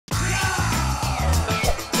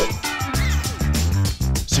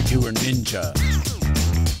Secure Ninja.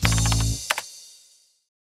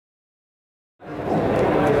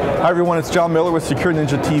 Hi everyone, it's John Miller with Secure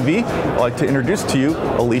Ninja TV. I'd like to introduce to you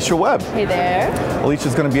Alicia Webb. Hey there.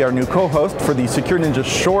 Alicia's going to be our new co-host for the Secure Ninja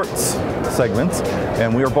Shorts segments,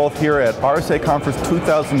 and we are both here at RSA Conference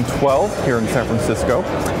 2012 here in San Francisco,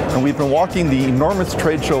 and we've been walking the enormous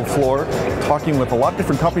trade show floor talking with a lot of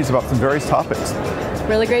different companies about some various topics.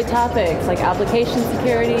 Really great topics like application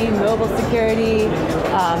security, mobile security,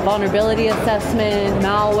 vulnerability assessment,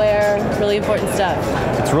 malware, really important stuff.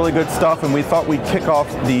 It's really good stuff, and we thought we'd kick off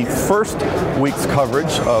the first week's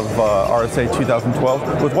coverage of RSA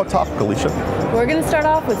 2012 with what topic, Alicia? We're going to start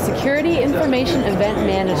off with Security Information Event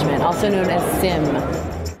Management, also known as SIEM.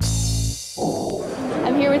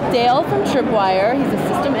 I'm here with Dale from Tripwire. He's a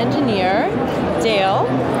system engineer. Dale,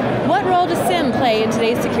 what role does SIEM play in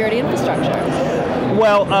today's security infrastructure?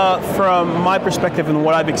 Well, from my perspective and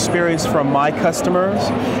what I've experienced from my customers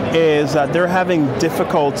is that they're having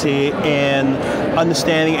difficulty in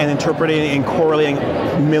understanding and interpreting and correlating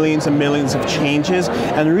millions and millions of changes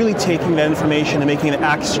and really taking that information and making it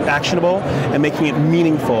actionable and making it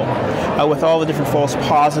meaningful. With all the different false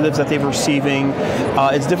positives that they're receiving,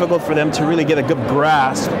 it's difficult for them to really get a good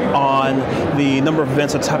grasp on the number of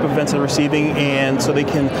events, the type of events they're receiving, and so they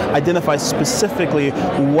can identify specifically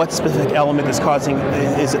what specific element is causing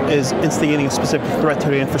is instigating a specific threat to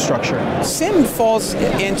the infrastructure. SIEM falls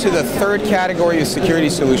into the third category of security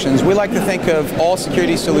solutions. We like to think of all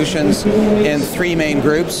security solutions in three main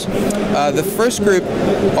groups. The first group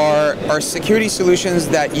are security solutions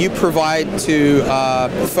that you provide to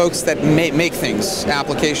folks that make things,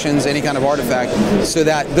 applications, any kind of artifact, so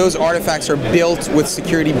that those artifacts are built with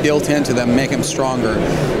security built into them, make them stronger.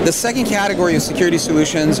 The second category of security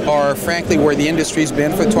solutions are frankly where the industry's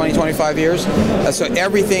been for 20, 25 years. So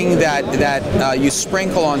everything that you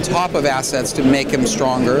sprinkle on top of assets to make them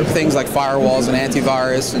stronger, things like firewalls and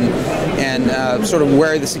antivirus and sort of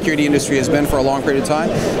where the security industry has been for a long period of time.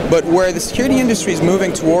 But where the security industry is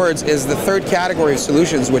moving towards is the third category of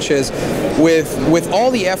solutions, which is with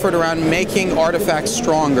all the effort around making artifacts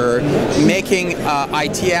stronger, making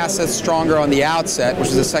IT assets stronger on the outset, which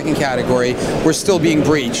is the second category, we're still being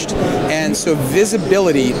breached. And so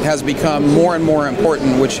visibility has become more and more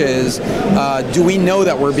important, which is do we know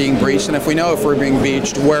that we're being breached, and if we know if we're being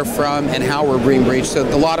breached, where from and how we're being breached. So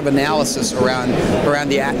a lot of analysis around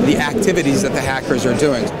the activities that the hackers are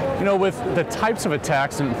doing. You know, with the types of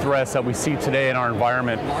attacks and threats that we see today in our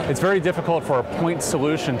environment, it's very difficult for a point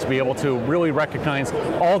solution to be able to really recognize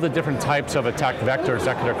all the different types of attack vectors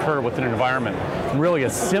that could occur within an environment. And really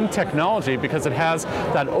a SIEM technology, because it has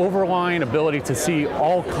that overlying ability to see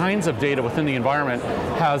all kinds of data within the environment,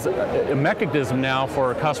 has a mechanism now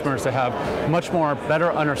for customers to have much more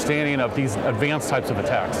better understanding of these advanced types of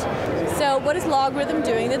attacks. So what is Logarithm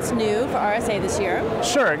doing that's new for RSA this year?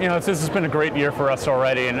 Sure, you know, this has been a great year for us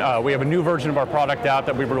already, and we have a new version of our product out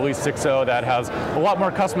that we've released 6.0 that has a lot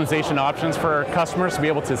more customization options for customers to be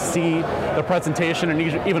able to see the presentation and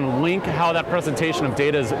even link how that presentation of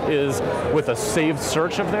data is with a saved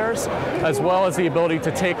search of theirs, as well as the ability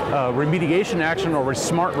to take remediation action or a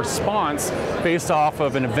smart response based off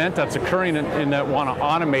of an event that's occurring and that want to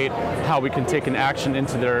automate how we can take an action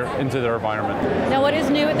into their environment. Now, what is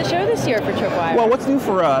new at the show this year for Tripwire? Well, what's new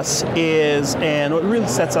for us is, and what really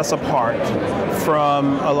sets us apart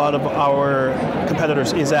from a lot of our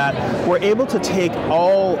competitors, is that we're able to take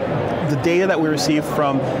all the data that we receive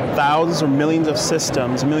from thousands or millions of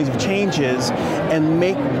systems, millions of changes, and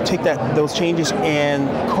take those changes and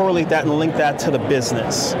correlate that and link that to the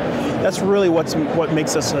business. That's really what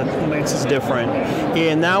makes us different.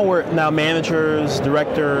 And now managers,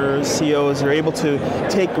 directors, CEOs are able to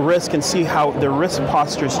take risk and see how their risk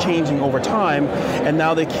posture is changing over time, and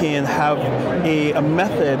now they can have a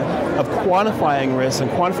method of quantifying risk and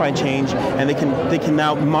quantifying change, and they can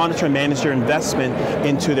now monitor and manage their investment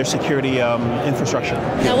into their security infrastructure.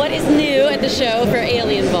 Now, what is new at the show for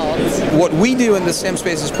Alien Vault? What we do in the SIEM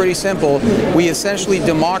space is pretty simple. We essentially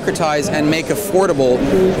democratize and make affordable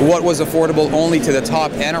what was affordable only to the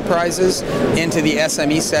top enterprises into the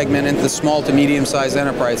SME segment, into the small to medium-sized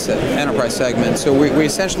enterprise segment. So we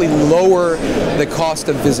essentially lower the cost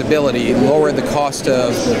of visibility, lower the cost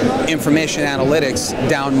of information analytics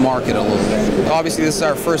down market a little bit. Obviously, this is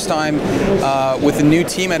our first time with a new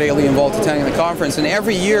team at Alien Vault attending the conference, and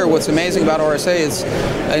every year what's amazing about RSA is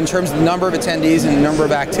in terms of the number of attendees and the number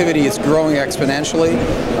of activity, it's growing exponentially,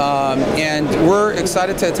 and we're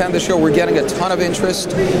excited to attend the show. We're getting a ton of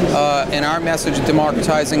interest in our message of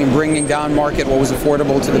democratizing and bringing down market what was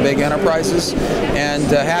affordable to the big enterprises, and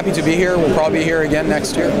happy to be here. We'll probably be here again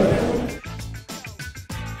next year.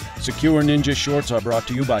 Secure Ninja Shorts are brought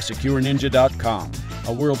to you by SecureNinja.com,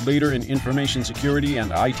 a world leader in information security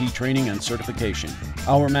and IT training and certification.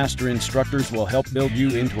 Our master instructors will help build you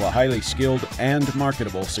into a highly skilled and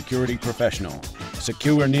marketable security professional.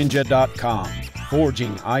 SecureNinja.com,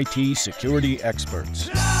 forging IT security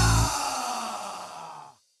experts.